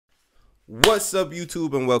What's up,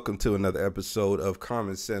 YouTube, and welcome to another episode of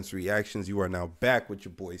Common Sense Reactions. You are now back with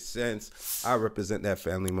your boy Sense. I represent that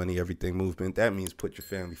family money everything movement. That means put your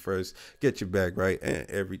family first, get your bag right, and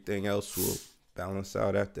everything else will balance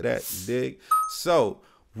out after that. You dig? So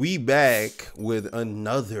we back with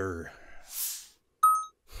another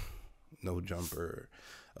no jumper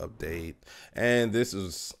update, and this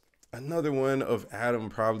is another one of Adam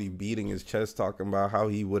probably beating his chest, talking about how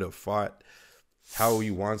he would have fought, how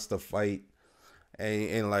he wants to fight,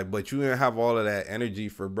 and like, but you didn't have all of that energy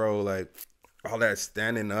for bro, like all that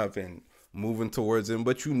standing up and moving towards him.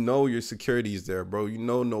 But you know your security is there, bro. You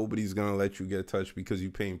know nobody's gonna let you get touched because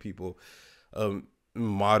you're paying people a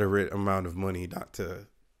moderate amount of money not to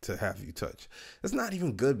have you touch. It's not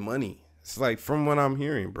even good money. It's like, from what I'm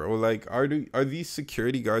hearing, bro, like are these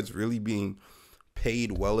security guards really being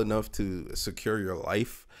paid well enough to secure your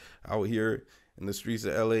life out here in the streets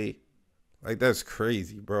of LA? Like, that's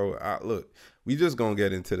crazy, bro. Look, we just gonna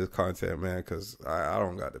get into this content, man, because I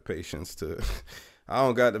don't got the patience to I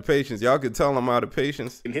don't got the patience. Y'all can tell I'm out of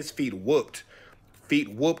patience. And his feet whooped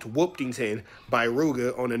Whooptington by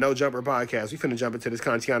Rooga on the No Jumper podcast. We finna jump into this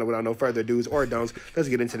content without no further do's or don'ts. Let's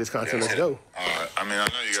get into this content. Let's go. I mean, I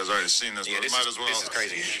know you guys already seen this, but might as well. This is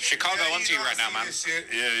crazy. Chicago on to you right now, man.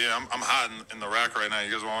 Yeah, I'm hot in the rack right now.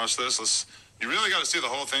 You guys want to watch this? You really got to see the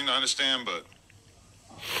whole thing to understand, but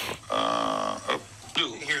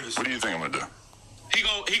Dude, hear this. What do you think I'm gonna do?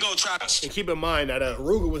 He gonna try to. And keep in mind that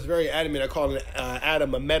Rooga was very adamant at calling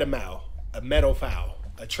Adam a metal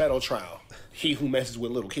trial. He who messes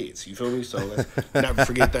with little kids. You feel me? So let's never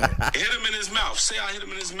forget that. Hit him in his mouth. Say I hit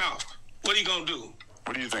him in his mouth. What he gonna do?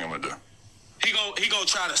 What do you think I'm gonna do? He gonna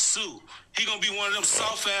try to sue. He gonna be one of them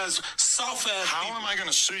soft ass. How am I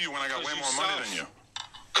gonna sue you when I got way more money than you?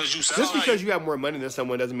 Cause you just because you have more money than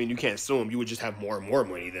someone doesn't mean you can't sue them. You would just have more and more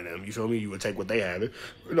money than them. You feel me? You would take what they have,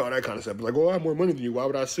 and all that kind of stuff. Like, oh, I have more money than you. Why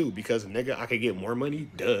would I sue? Because nigga, I could get more money.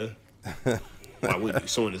 Duh. Why would you?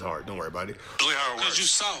 Suing is hard. Don't worry about it. Because you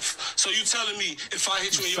soft. So you telling me if I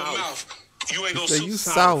hit you in your mouth, you ain't gonna sue? You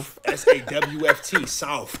soft. SAWFT.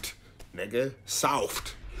 Soft. Nigga.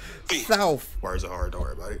 Soft. South. Words are hard. Don't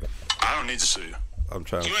worry about it. I don't need to sue you. I'm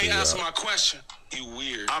trying to You ain't figure answer out. my question. You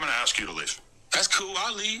weird. I'm gonna ask you to leave. That's cool.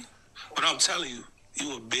 I'll leave. But I'm telling you,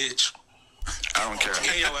 you a bitch. I don't care.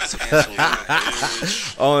 Hey, yo, ass a handsome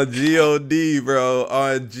bitch. On GOD, bro.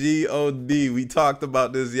 On GOD. We talked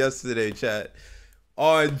about this yesterday, chat.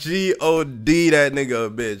 On GOD, that nigga a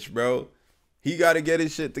bitch, bro. He got to get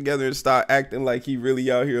his shit together and start acting like he really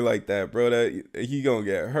out here like that, bro. That he gonna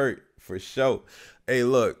get hurt for sure. Hey,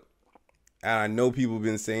 look. And I know people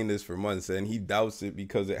been saying this for months, and he doubts it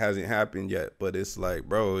because it hasn't happened yet. But it's like,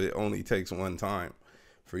 bro, it only takes one time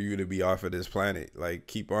for you to be off of this planet. Like,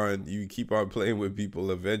 keep on playing with people.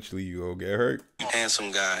 Eventually, you gonna get hurt.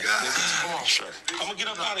 Handsome guy. Come on, sure. I'm gonna get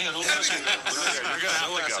up out of here. Don't touch me. You're gonna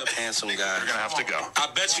have to go. Handsome guy. You're gonna have to go. I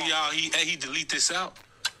bet you y'all he delete this out.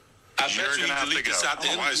 I bet You're you gonna he have to delete go. this out the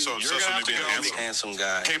Why are you so interview. obsessed with me being handsome? Handsome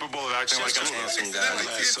guy. Capable of acting like a Handsome guy. You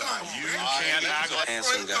can't act like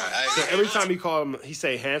Handsome guy. So every time he call him, he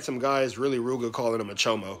say handsome guy, is really Ruga calling him a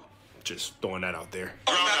chomo. Just throwing that out there.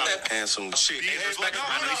 Handsome shit. Hey, Respectful,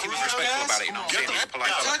 man. You keep no, respectful about it. You know what I'm saying? Get the Be polite.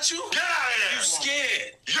 fuck out. Touch you? Get out of here. You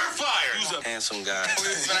scared. You're fired. You's a handsome guy.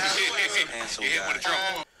 Handsome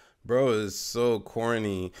guy. Bro is so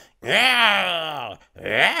corny. Yeah,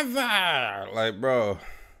 ever. Like, bro,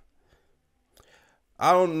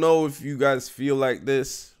 I don't know if you guys feel like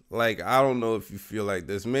this. Like, I don't know if you feel like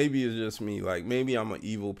this. Maybe it's just me. Like, maybe I'm an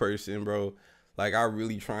evil person, bro. Like, I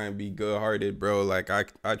really try and be good-hearted, bro. Like,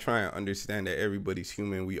 I try and understand that everybody's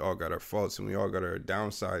human. We all got our faults and we all got our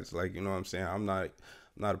downsides. Like, you know what I'm saying? I'm not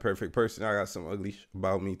a perfect person. I got some ugly shit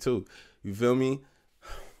about me too. You feel me?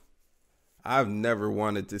 I've never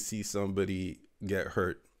wanted to see somebody get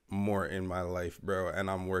hurt more in my life, bro. And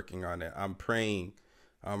I'm working on it. I'm praying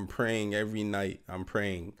every night. I'm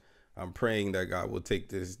praying that God will take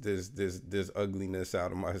this ugliness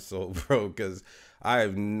out of my soul, bro, because I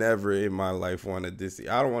have never in my life wanted to see.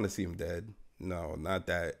 I don't want to see him dead. No, not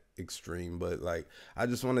that extreme, but like, I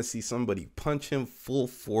just want to see somebody punch him full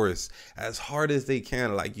force as hard as they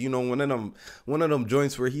can. Like, you know, one of them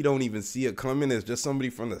joints where he don't even see it coming. Is just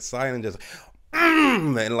somebody from the side and just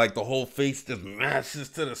and like the whole face just mashes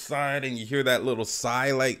to the side and you hear that little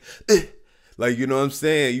sigh, like like, you know what I'm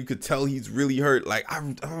saying? You could tell he's really hurt. Like,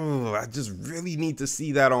 I just really need to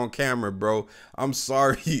see that on camera, bro. I'm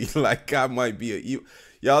sorry. Like, I might be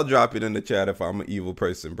y'all drop it in the chat if I'm an evil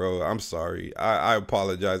person, bro. I'm sorry. I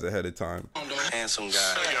apologize ahead of time. Handsome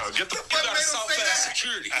guy. Yo, get the You got a soft ass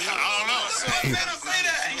security. I don't know.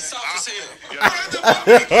 He's soft as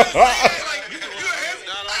hell.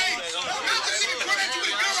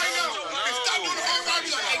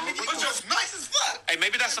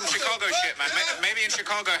 maybe that's some Chicago shit, man. Maybe in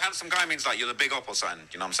Chicago, handsome guy means like you're the big up or something.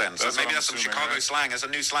 You know what I'm saying? So maybe that's some Chicago slang. It's a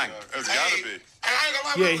new slang. It's gotta be.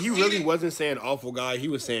 Yeah, he really wasn't saying awful guy. He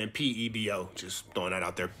was saying PEDO. Just throwing that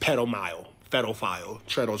out there. Pedophile,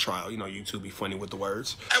 treadle trial. You know, YouTube be funny with the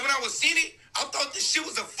words. And when I was seeing it, I thought this shit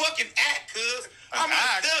was a fucking act, cuz. I'm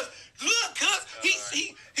like, look, cuz,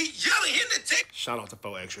 he yelling, hitting the tech. Shout out to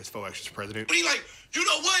Faux Extras president. But he like, you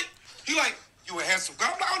know what? He like, you a handsome guy.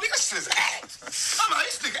 I'm like, oh, nigga, this is act. I'm like,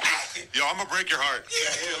 this nigga acting. Yo, I'm gonna break your heart.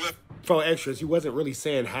 Yeah. Faux Extras, he wasn't really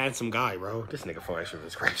saying handsome guy, bro. This nigga Faux Extras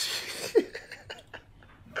is crazy.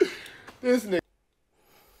 This nigga.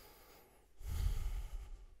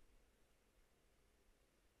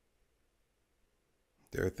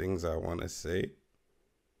 There are things I want to say,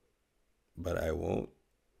 but I won't,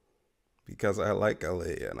 because I like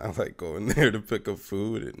LA and I like going there to pick up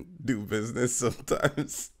food and do business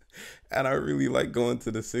sometimes. And I really like going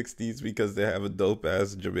to the 60s because they have a dope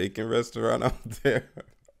ass Jamaican restaurant out there.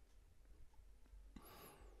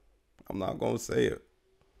 I'm not going to say it.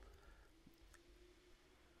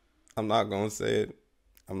 I'm not going to say it.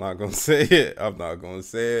 I'm not going to say it. I'm not going to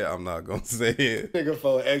say it. I'm not going to say it. Nigga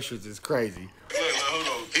Faux Extras is crazy. Hold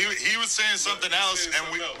on. He was saying something else,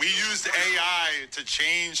 and we used AI to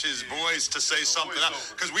change his voice to say something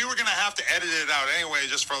else. Because we were going to have to edit it out anyway,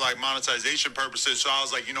 just for like monetization purposes. So I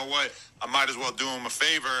was like, you know what? I might as well do him a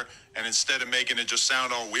favor. And instead of making it just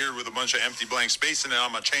sound all weird with a bunch of empty blank space in it,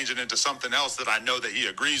 I'm going to change it into something else that I know that he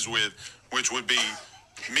agrees with, which would be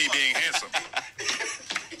me being handsome.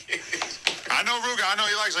 I know Rooga, I know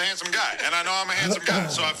he likes a handsome guy, and I know I'm a handsome guy,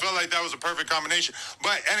 so I felt like that was a perfect combination.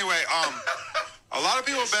 But anyway, a lot of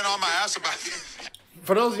people have been on my ass about it.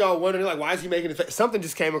 For those of y'all wondering, like, why is he making it? Something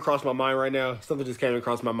just came across my mind right now.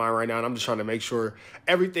 And I'm just trying to make sure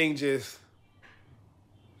everything just...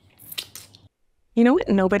 You know what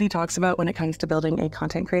nobody talks about when it comes to building a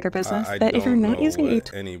content creator business? That if you're not using a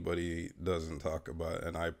tool, anybody doesn't talk about,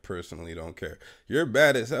 and I personally don't care. You're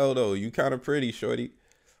bad as hell, though. You kind of pretty, shorty.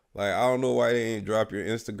 Like, I don't know why they ain't drop your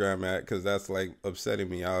Instagram at, because that's, like, upsetting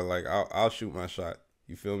me. I'll shoot my shot.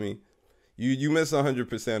 You feel me? You miss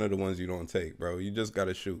 100% of the ones you don't take, bro. You just got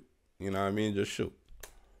to shoot. You know what I mean? Just shoot.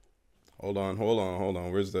 Hold on.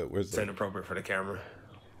 Where's the... It's inappropriate for the camera.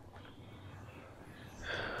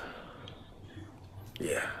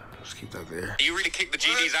 Yeah, just keep that there. You really kicked the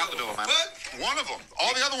GDs out the door, man. One of them.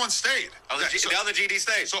 All the other ones stayed. Oh, the other GD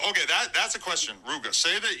stayed. So, okay, that's a question. Rooga,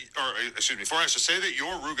 say that, or excuse me, Forrester, say that you're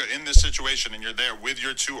Rooga in this situation and you're there with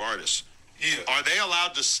your two artists. Yeah. Are they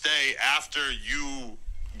allowed to stay after you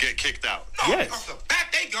get kicked out? No, Yes. off the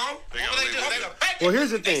back they gone. Well,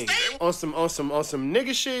 here's the thing. On some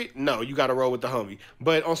nigga shit, no, you gotta roll with the homie.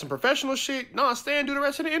 But on some professional shit, no, stay and do the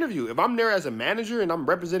rest of the interview. If I'm there as a manager and I'm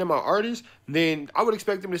representing my artist, then I would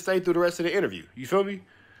expect them to stay through the rest of the interview. You feel me?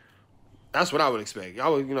 That's what I would expect. I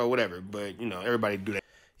would, whatever. But, everybody do that.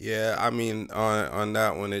 Yeah, I mean, on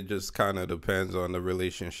that one, it just kind of depends on the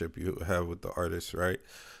relationship you have with the artist, right?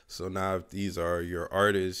 So now if these are your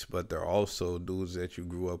artists, but they're also dudes that you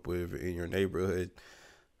grew up with in your neighborhood,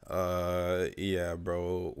 yeah,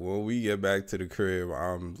 bro, when we get back to the crib,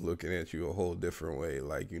 I'm looking at you a whole different way.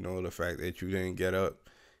 Like, the fact that you didn't get up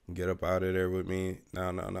out of there with me.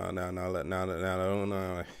 No.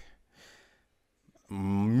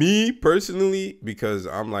 Me personally, because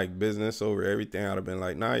I'm like business over everything, I'd have been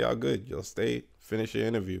like, nah, y'all good. Y'all stay, finish your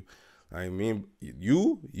interview. I mean,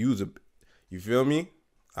 you feel me?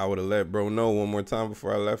 I would have let bro know one more time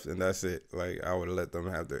before I left, and that's it. Like, I would have let them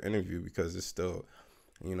have their interview because it's still,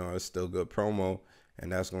 it's still good promo,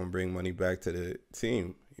 and that's going to bring money back to the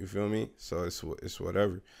team. You feel me? So it's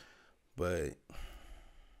whatever. But,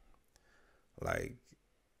 like,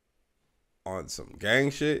 on some gang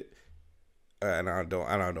shit, and I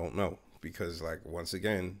don't know, because, like, once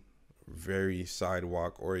again, very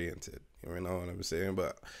sidewalk oriented. You know what I'm saying?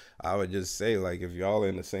 But I would just say, like, if y'all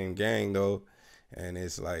in the same gang, though, and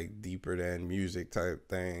it's like deeper than music type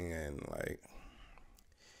thing, and like,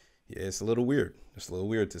 yeah, it's a little weird. It's a little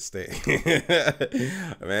weird to stay.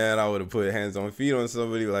 Man, I would have put hands on feet on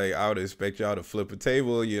somebody. Like, I would expect y'all to flip a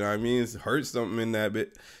table, you know what I mean? Hurt something in that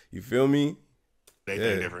bit. You feel me? They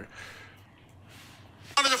different.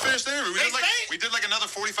 I wanted to finish the interview. We did like another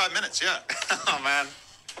 45 minutes, yeah. Oh, man.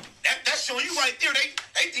 That's showing you right there.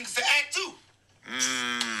 They think it's an act too.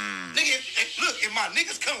 Nigga, look, if my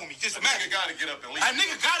niggas come with me, just imagine. Nigga gotta get up and leave. A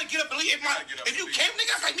nigga gotta get up and leave. If you can't,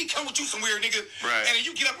 niggas like me come with you somewhere, nigga. Right. And then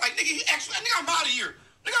you get up like, nigga, I'm out of here.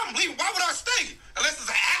 Nigga, I'm leaving. Why would I stay? Unless it's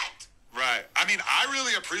an act. Right. I mean, I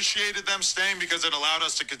really appreciated them staying because it allowed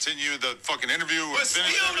us to continue the fucking interview. But still,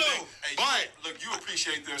 though. Hey, but look, you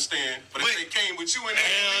appreciate them staying, but if they came with you in there,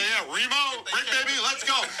 hell yeah, Remo, Rick baby, let's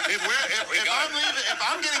go. If I'm leaving, if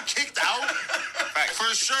I'm getting kicked out,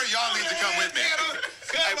 for sure y'all need to come with me.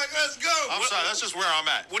 Like, let's go. I'm sorry, that's just where I'm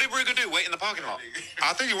at. What did Rooga do? Wait in the parking lot?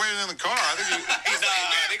 I think he waited in the car. I think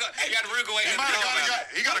he had Rooga waiting in the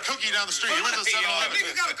car. he got a cookie down the street. He went to 7-Eleven.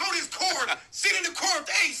 Nigga gotta go to his car, sit in the car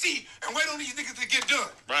with the AC, and wait on these niggas to get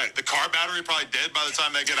done. Right. The car battery probably dead by the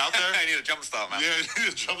time they get out there. I need a jump start, man. Yeah, you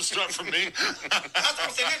need a jump start from me. That's what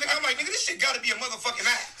I'm saying. Nigga, I'm like, nigga, this shit gotta be a motherfucking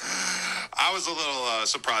act. I was a little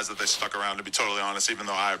surprised that they stuck around, to be totally honest, even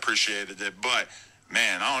though I appreciated it. But,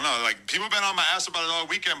 man, I don't know. Like, people been on my ass about it all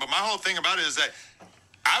weekend, but my whole thing about it is that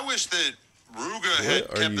I wish that Rooga had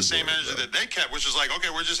kept the same energy that they kept, which is like, okay,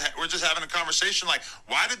 we're just having a conversation. Like,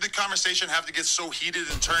 why did the conversation have to get so heated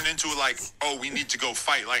and turn into like, oh, we need to go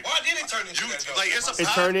fight? Like, why did it turn into that? Though? Like, it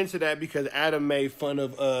turned into that because Adam made fun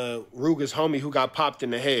of Rooga's homie who got popped in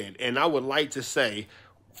the head, and I would like to say,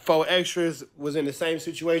 4 Extras was in the same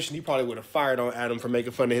situation. He probably would have fired on Adam for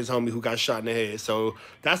making fun of his homie who got shot in the head. So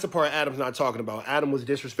that's the part Adam's not talking about. Adam was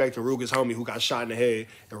disrespecting Rooga's homie who got shot in the head,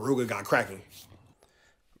 and Rooga got cracking.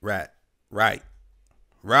 Right.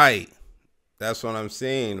 That's what I'm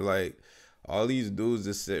saying. Like, all these dudes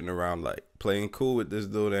just sitting around, like, playing cool with this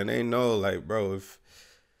dude, and they know, like, bro,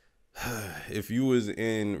 if you was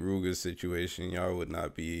in Rooga's situation, y'all would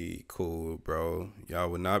not be cool, bro. Y'all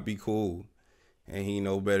would not be cool. And he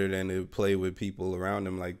know better than to play with people around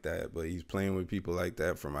him like that. But he's playing with people like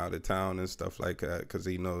that from out of town and stuff like that because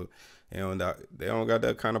he know they don't got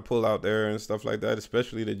that kind of pull out there and stuff like that,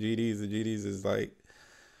 especially the GDs. The GDs is like,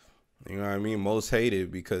 you know what I mean, most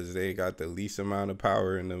hated because they got the least amount of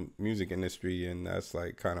power in the music industry. And that's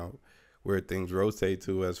like kind of where things rotate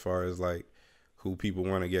to as far as like who people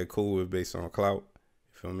want to get cool with based on clout.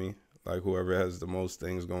 You feel me? Like whoever has the most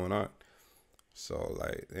things going on. So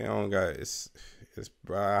like they don't got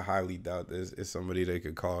bro, I highly doubt this. It's somebody they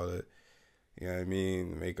could call it, you know what I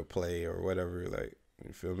mean, make a play or whatever. Like,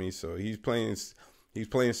 you feel me? So he's playing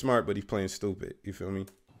smart, but he's playing stupid. You feel me?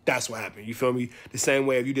 That's what happened. You feel me? The same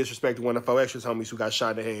way if you disrespected one of 4 Extras homies who got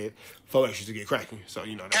shot in the head, 4 Extras to get cracking. So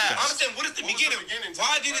you know. I'm saying, what is the beginning?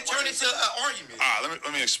 Why did it turn into an argument?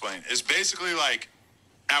 Let me explain. It's basically like,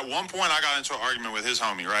 at one point, I got into an argument with his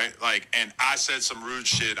homie, right? Like, and I said some rude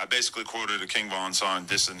shit. I basically quoted a King Von song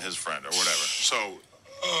dissing his friend or whatever. So,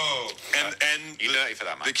 and you dirty for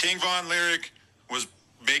that, man. The King Von lyric was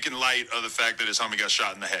making light of the fact that his homie got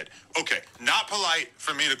shot in the head. Okay, not polite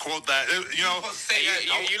for me to quote that. You know,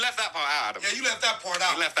 you left that part out, Adam. Yeah, you left that part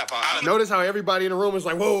out. You left that part out. Notice how everybody in the room is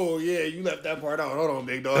like, whoa, yeah, you left that part out. Hold on,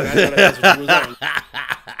 big dog. I know that's what you was on.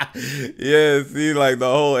 Yeah, see, like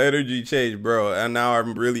the whole energy changed, bro. And now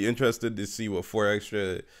I'm really interested to see what 4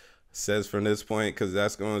 Extra says from this point, because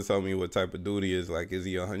that's going to tell me what type of dude he is. Like, is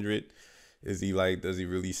he 100? Is he like, does he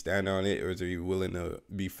really stand on it, or is he willing to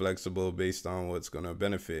be flexible based on what's going to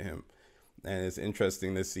benefit him? And it's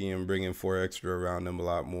interesting to see him bringing 4 Extra around him a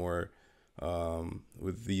lot more,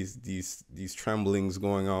 with these tremblings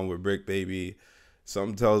going on with Brick Baby.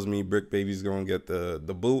 Something tells me Brick Baby's going to get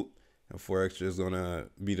the boot, and 4 Extra is going to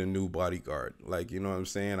be the new bodyguard. Like, you know what I'm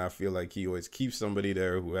saying? I feel like he always keeps somebody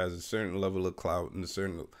there who has a certain level of clout and a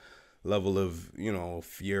certain level of, you know,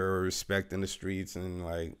 fear or respect in the streets, and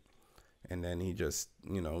like, and then he just,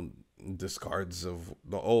 you know, discards of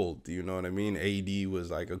the old, you know what I mean? AD was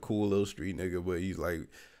like a cool little street nigga, but he's like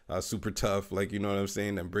super tough, like, you know what I'm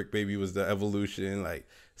saying? And Brick Baby was the evolution, like,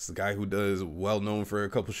 it's the guy who does well known for a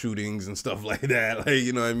couple shootings and stuff like that, like,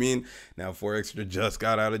 you know what I mean? Now 4 Extra just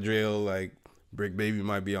got out of jail, like, Brick Baby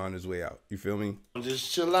might be on his way out, you feel me?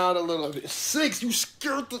 Just chill out a little bit. 6, you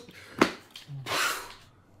scared the...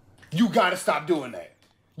 You gotta stop doing that.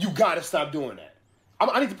 You gotta stop doing that.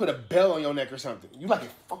 I need to put a bell on your neck or something. You like a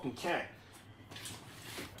fucking cat.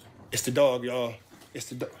 It's the dog, y'all. It's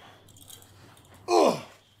the dog. Ugh.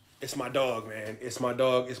 It's my dog, man. It's my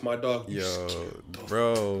dog. It's my dog. Yo,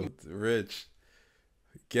 bro, Rich,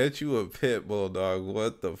 get you a pit bull, dog.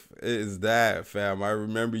 What the is that, fam? I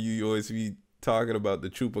remember you always be talking about the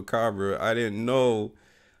chupacabra. I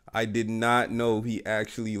did not know he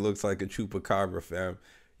actually looks like a chupacabra, fam.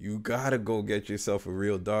 You gotta go get yourself a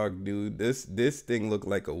real dog, dude. This thing look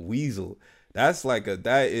like a weasel. That's like what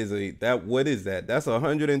is that? That's a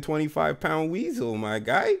 125-pound weasel, my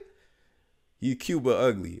guy. You cute but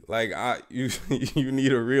ugly. Like you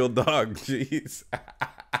need a real dog. Jeez.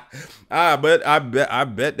 But I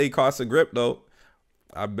bet they cost a grip though.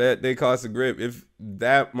 I bet they cost a grip. If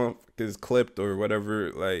that month is clipped or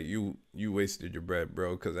whatever, like you wasted your bread,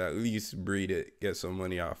 bro. Cause at least breed it, get some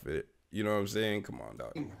money off it. You know what I'm saying? Come on,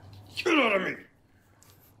 dog. You know what I mean?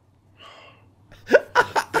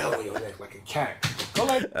 Belly on neck like a cat. Go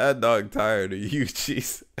like that dog tired of you,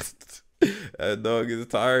 Jesus. That dog is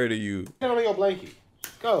tired of you. Get on your blankie.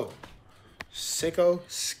 Go. Sicko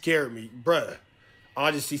scared me, bruh.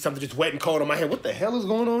 I just see something just wet and cold on my head. What the hell is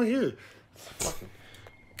going on here? Fucking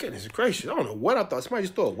goodness gracious. I don't know what I thought. Somebody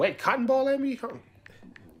just threw a wet cotton ball at me?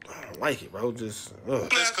 I don't like it, bro. Just,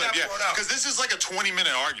 This clip, yeah. Because this is like a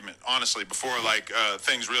 20-minute argument, honestly, before like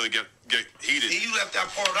things really get heated. See, you left that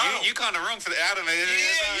part out. You kind of wrong for the Adam.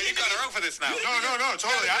 You kind of wrong for this now. No,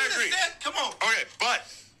 totally. I agree. Come on. Okay, but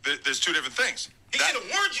there's two different things. He should have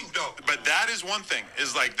warned you, though. But that is one thing,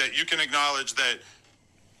 is like that you can acknowledge that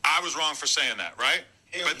I was wrong for saying that, right?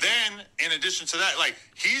 But then, in addition to that, like,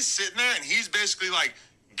 he's sitting there and he's basically like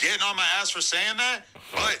getting on my ass for saying that,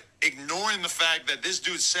 but ignoring the fact that this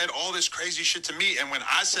dude said all this crazy shit to me. And when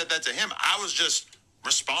I said that to him, I was just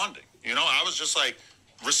responding. You know, I was just like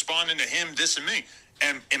responding to him dissing me.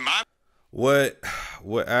 And in my what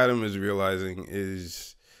Adam is realizing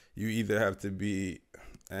is you either have to be,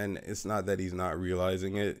 and it's not that he's not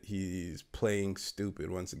realizing it, he's playing stupid.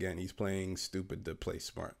 Once again, he's playing stupid to play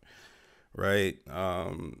smart, right?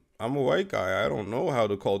 I'm a white guy. I don't know how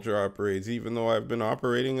the culture operates, even though I've been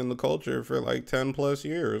operating in the culture for like 10 plus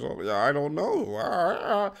years. I don't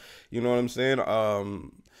know. You know what I'm saying?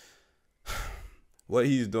 What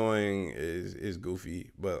he's doing is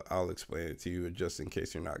goofy, but I'll explain it to you just in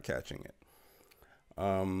case you're not catching it.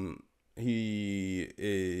 He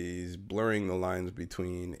is blurring the lines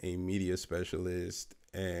between a media specialist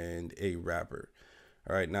and a rapper.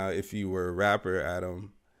 All right, now if you were a rapper,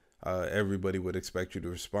 Adam, everybody would expect you to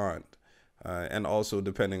respond. And also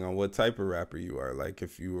depending on what type of rapper you are. Like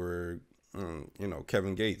if you were,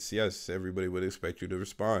 Kevin Gates, yes, everybody would expect you to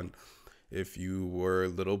respond. If you were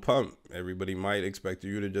Lil Pump, everybody might expect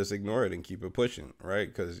you to just ignore it and keep it pushing, right?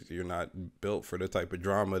 Because you're not built for the type of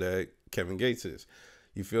drama that Kevin Gates is.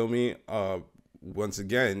 You feel me? Once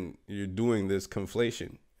again, you're doing this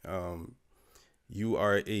conflation. You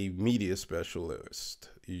are a media specialist.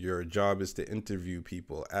 Your job is to interview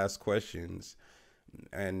people, ask questions,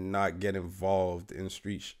 and not get involved in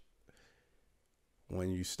street.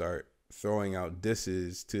 When you start throwing out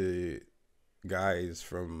disses to guys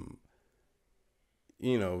from,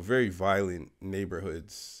 very violent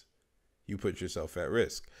neighborhoods, you put yourself at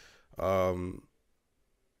risk. And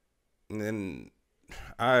then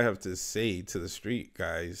I have to say to the street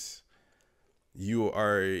guys, you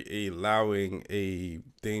are allowing a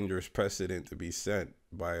dangerous precedent to be set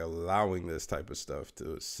by allowing this type of stuff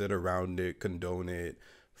to sit around it, condone it,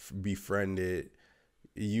 befriend it.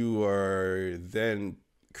 You are then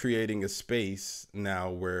creating a space now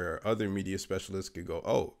where other media specialists could go,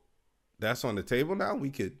 oh, that's on the table now? We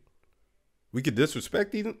could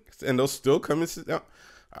disrespect these and they'll still come and sit down.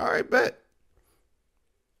 All right, bet.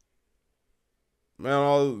 Man,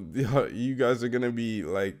 all you guys are gonna be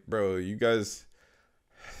like, bro, you guys.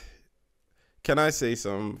 Can I say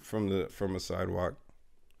something from the sidewalk?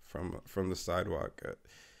 From the sidewalk,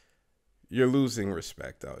 you're losing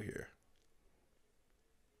respect out here.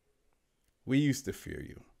 We used to fear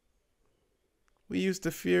you.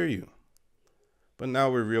 But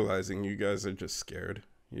now we're realizing you guys are just scared.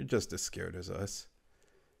 You're just as scared as us.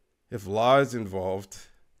 If law is involved,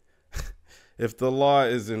 if the law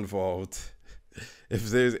is involved, if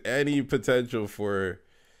there's any potential for,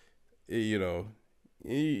 you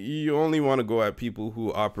only want to go at people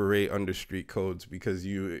who operate under street codes because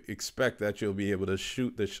you expect that you'll be able to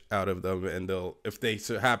shoot the out of them, and if they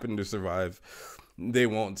happen to survive, they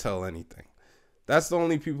won't tell anything. That's the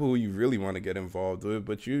only people who you really want to get involved with,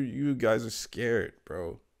 but you guys are scared,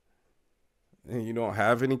 bro. And you don't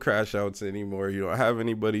have any crash outs anymore. You don't have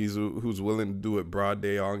anybody who's willing to do it broad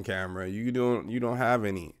day on camera. You don't have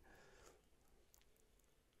any.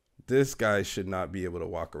 This guy should not be able to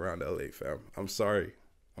walk around LA, fam. I'm sorry.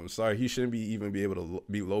 He shouldn't even be able to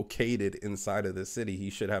be located inside of the city. He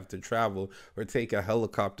should have to travel or take a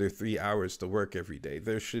helicopter 3 hours to work every day.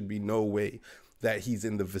 There should be no way that he's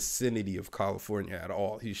in the vicinity of California at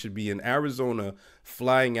all. He should be in Arizona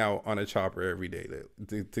flying out on a chopper every day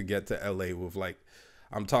to get to LA with, like,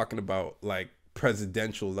 I'm talking about like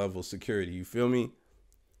presidential level security. You feel me?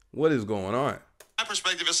 What is going on? My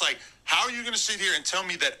perspective is like, how are you going to sit here and tell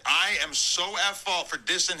me that I am so at fault for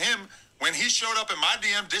dissing him when he showed up in my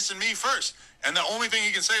DM dissing me first? And the only thing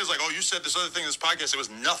he can say is like, oh, you said this other thing in this podcast. It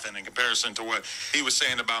was nothing in comparison to what he was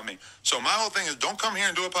saying about me. So my whole thing is, don't come here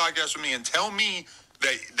and do a podcast with me and tell me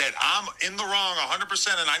that I'm in the wrong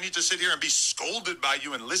 100% and I need to sit here and be scolded by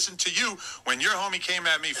you and listen to you when your homie came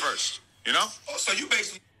at me first. You know? Oh, so you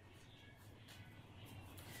basically...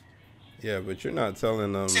 Yeah, but you're not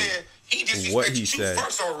telling them he what he disrespected you said.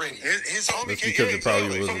 first already. His homie That's because it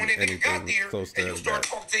probably wasn't when that nigga got anything there, close and to you start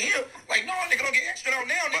that. talking to him, like, no, nigga, don't get extra out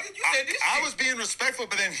now, nigga. You said this I shit. was being respectful,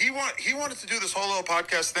 but then he wanted to do this whole little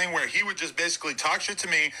podcast thing where he would just basically talk shit to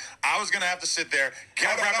me. I was gonna have to sit there,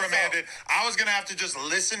 get reprimanded. I was gonna have to just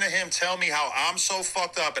listen to him tell me how I'm so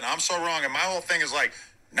fucked up and I'm so wrong. And my whole thing is like,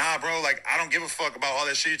 nah, bro, like, I don't give a fuck about all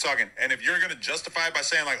that shit you're talking. And if you're gonna justify it by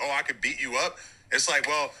saying like, oh, I could beat you up, it's like,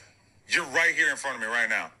 well, you're right here in front of me right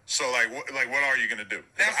now. So like what are you gonna do?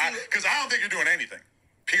 Because I don't think you're doing anything.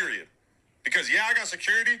 Period. Because yeah, I got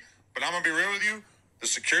security, but I'm gonna be real with you. The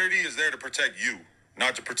security is there to protect you,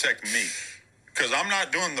 not to protect me. Because I'm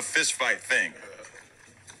not doing the fist fight thing.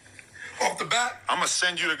 Off the bat, I'm gonna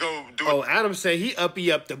send you to go do it. Oh, Adam said he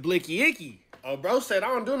uppy up the blicky icky. Oh, bro said I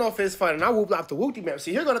don't do no fist fighting. I whooped off the whoopty bam.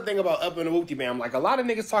 See, here's the thing about upping the whoopty bam. Like a lot of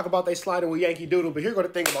niggas talk about they sliding with Yankee Doodle, but here's the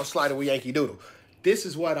thing about sliding with Yankee Doodle. This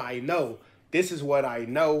is what I know. This is what I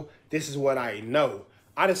know. This is what I know.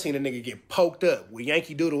 I done seen a nigga get poked up with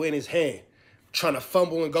Yankee Doodle in his hand, trying to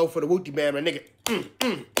fumble and go for the whoopty bam, and nigga,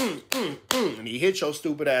 and he hit your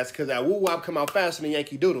stupid ass because that woo wop come out faster than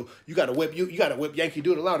Yankee Doodle. You gotta whip Yankee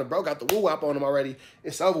Doodle out, and bro got the woo wop on him already.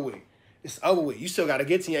 It's over with. It's over with. You still gotta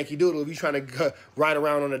get to Yankee Doodle if you trying to ride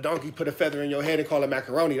around on a donkey, put a feather in your head, and call it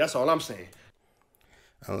macaroni. That's all I'm saying.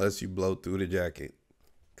 Unless you blow through the jacket.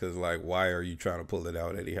 Because, like, why are you trying to pull it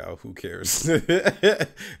out anyhow? Who cares? The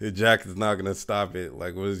jacket's not going to stop it.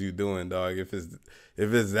 Like, what is you doing, dog? If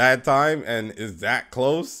it's that time and it's that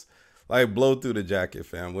close, like, blow through the jacket,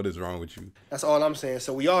 fam. What is wrong with you? That's all I'm saying.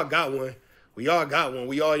 So we all got one. We all got one.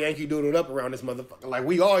 We all Yankee Doodled up around this motherfucker. Like,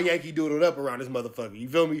 we all Yankee Doodled up around this motherfucker. You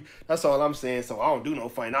feel me? That's all I'm saying. So I don't do no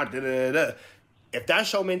fighting. If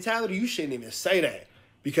that's your mentality, you shouldn't even say that.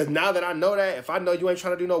 Because now that I know that, if I know you ain't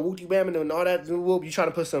trying to do no whoopty bam and all that, whoop, you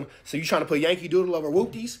trying to put Yankee Doodle over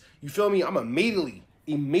whoopties, you feel me? I'm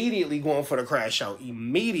immediately going for the crash out.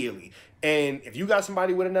 Immediately. And if you got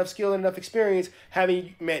somebody with enough skill and enough experience,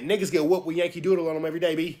 niggas get whooped with Yankee Doodle on them every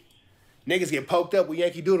day, B. Niggas get poked up with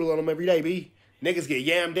Yankee Doodle on them every day, B. Niggas get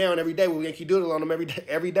yammed down every day with Yankee Doodle on them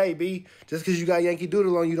every day, B. Just because you got Yankee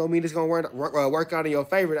Doodle on you don't mean it's going to work out in your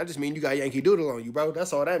favor. That just mean you got Yankee Doodle on you, bro.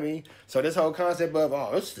 That's all that means. So this whole concept of,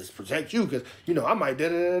 let's just protect you because, I might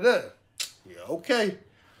da-da-da-da. Yeah, okay.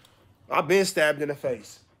 I've been stabbed in the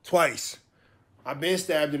face twice. I've been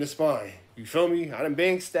stabbed in the spine. You feel me? I done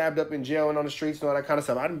been stabbed up in jail and on the streets and all that kind of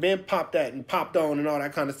stuff. I done been popped at and popped on and all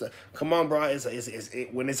that kind of stuff. Come on, bro.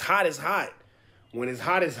 When it's hot, it's hot. When it's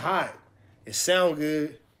hot, it's hot. It sound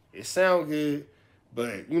good.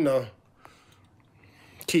 But,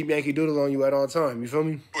 keep Yankee Doodle on you at all time. You feel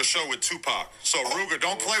me? A show with Tupac. So, Rooga,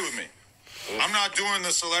 don't play with me. I'm not doing the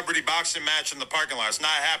celebrity boxing match in the parking lot. It's not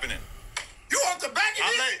happening. You off the back of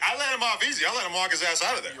it? I let him off easy. I let him walk his ass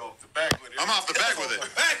out of there. You off the back with it. I'm off the back with it.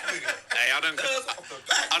 Hey, I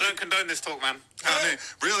don't condone this talk, man. I mean,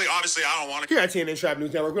 really, obviously, I don't want to. Here at TNN Trap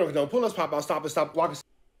News Network, we don't condone pull us, pop out, stop us, stop, walk us.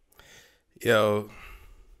 Yo,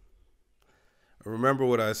 remember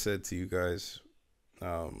what I said to you guys,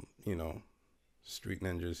 street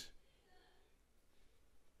ninjas.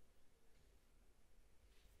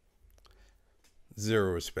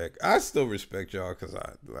 Zero respect. I still respect y'all because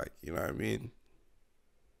I, you know what I mean?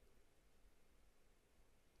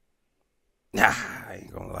 Nah, I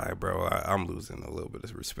ain't gonna lie, bro. I'm losing a little bit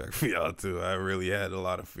of respect for y'all too. I really had a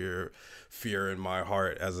lot of fear in my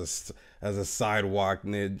heart as a sidewalk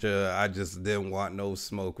ninja. I just didn't want no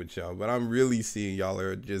smoke with y'all. But I'm really seeing y'all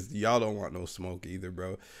don't want no smoke either,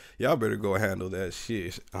 bro. Y'all better go handle that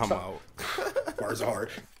shit. I'm out. Bars hard.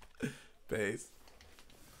 Peace.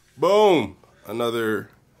 Boom. Another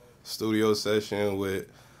studio session with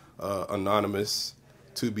Anonymous.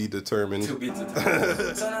 To be determined. So this is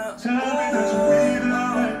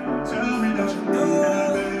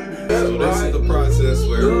the process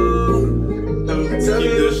where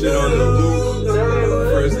keep this shit on the loop.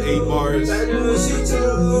 First 8 bars. So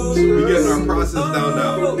we getting our process down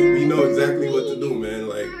now. We know exactly what to do, man.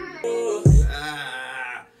 Like,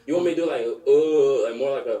 you want me to do like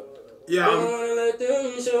more like a. Yeah.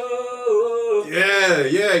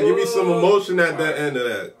 Yeah. Give me some emotion at that end of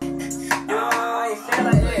that.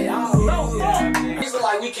 It's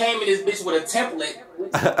like we came in this bitch with a template.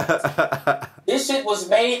 This shit was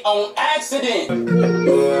made on accident. Oh,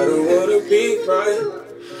 I don't wanna be right.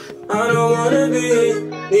 I don't wanna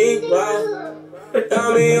be right.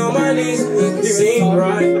 Got me on my knees, it seem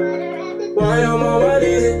right. Why I'm on my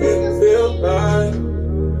knees, it feel right.